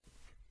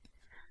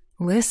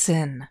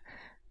Listen,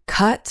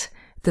 cut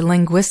the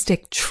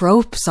linguistic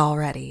tropes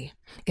already.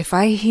 If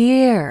I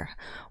hear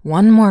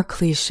one more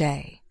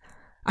cliche,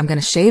 I'm gonna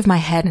shave my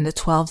head into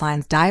 12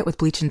 lines, dye it with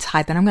bleach and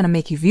tide, then I'm gonna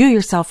make you view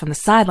yourself from the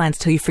sidelines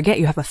till you forget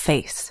you have a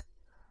face.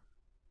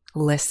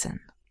 Listen,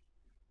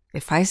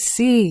 if I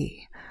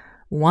see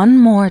one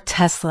more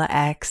Tesla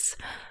X,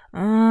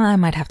 I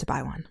might have to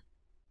buy one.